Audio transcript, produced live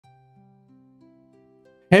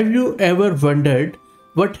Have you ever wondered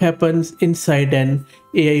what happens inside an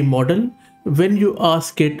AI model when you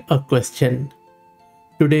ask it a question?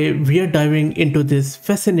 Today, we are diving into this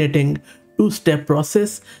fascinating two-step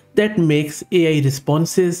process that makes AI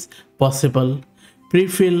responses possible: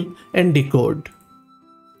 prefill and decode.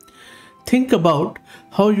 Think about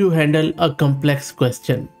how you handle a complex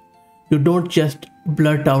question. You don't just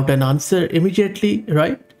blurt out an answer immediately,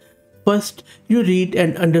 right? First, you read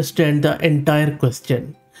and understand the entire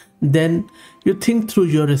question. Then, you think through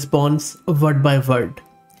your response word by word.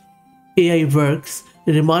 AI works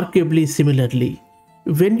remarkably similarly.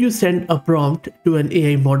 When you send a prompt to an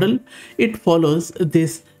AI model, it follows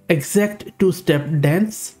this exact two-step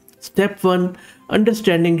dance. Step 1,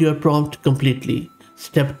 understanding your prompt completely.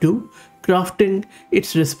 Step 2, crafting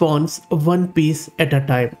its response one piece at a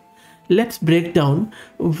time. Let's break down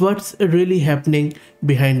what's really happening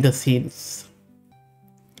behind the scenes.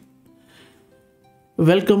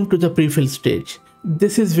 Welcome to the prefill stage.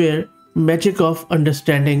 This is where magic of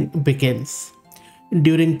understanding begins.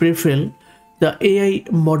 During prefill, the AI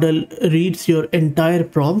model reads your entire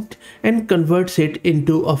prompt and converts it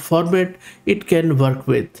into a format it can work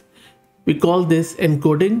with. We call this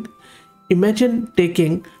encoding. Imagine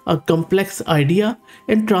taking a complex idea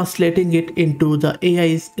and translating it into the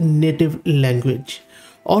AI's native language.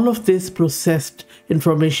 All of this processed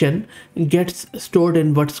information gets stored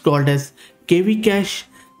in what's called as KV cache.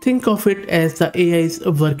 Think of it as the AI's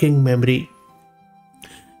working memory,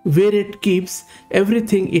 where it keeps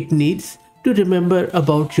everything it needs to remember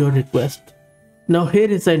about your request. Now here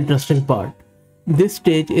is the interesting part. This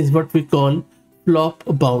stage is what we call flop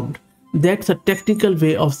bound. That's a technical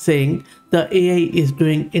way of saying the AI is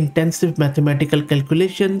doing intensive mathematical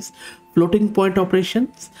calculations, floating point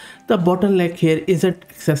operations. The bottleneck here isn't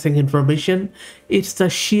accessing information, it's the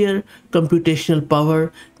sheer computational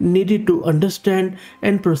power needed to understand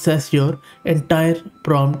and process your entire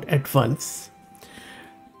prompt at once.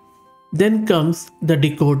 Then comes the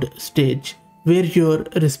decode stage, where your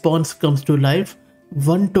response comes to life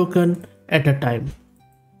one token at a time.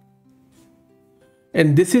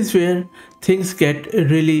 And this is where things get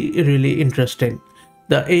really interesting.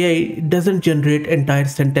 The AI doesn't generate entire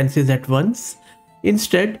sentences at once.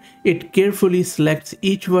 Instead, it carefully selects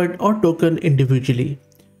each word or token individually.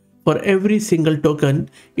 For every single token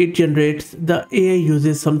it generates, the AI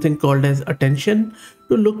uses something called as attention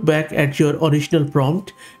to look back at your original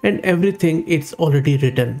prompt and everything it's already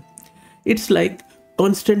written. It's like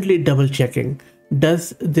constantly double checking.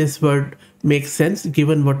 Does this word make sense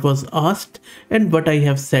given what was asked and what I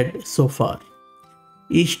have said so far?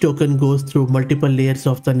 Each token goes through multiple layers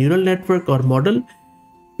of the neural network or model.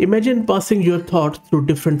 Imagine passing your thoughts through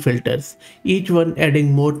different filters, each one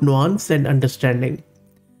adding more nuance and understanding.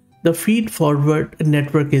 The feed-forward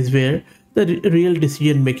network is where the real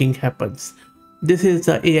decision making happens. This is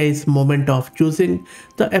the AI's moment of choosing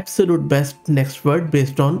the absolute best next word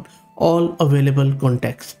based on all available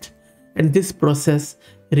context. And this process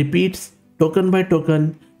repeats token by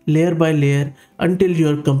token, layer by layer, until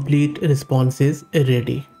your complete response is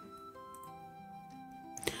ready.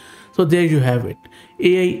 So there you have it.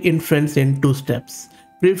 AI inference in 2 steps.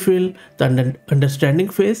 Prefill, the understanding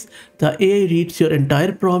phase. The AI reads your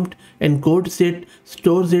entire prompt, encodes it,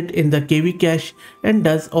 stores it in the KV cache, and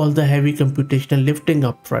does all the heavy computational lifting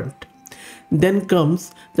up front. Then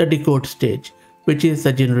comes the decode stage, which is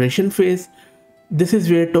the generation phase. This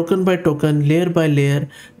is where token by token, layer by layer,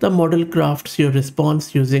 the model crafts your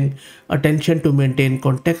response using attention to maintain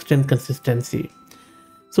context and consistency.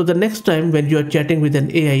 So the next time when you are chatting with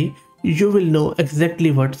an AI, you will know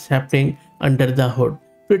exactly what's happening under the hood.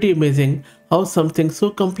 Pretty amazing how something so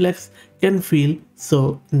complex can feel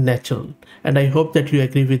so natural. And I hope that you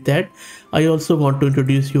agree with that. I also want to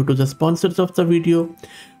introduce you to the sponsors of the video,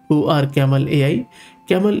 who are Camel AI.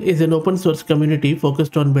 Camel is an open source community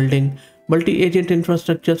focused on building multi-agent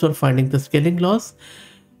infrastructures for finding the scaling laws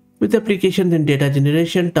with applications in data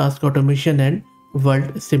generation, task automation, and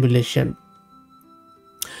world simulation.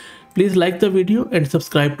 Please like the video and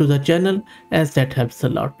subscribe to the channel, as that helps a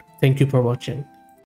lot. Thank you for watching.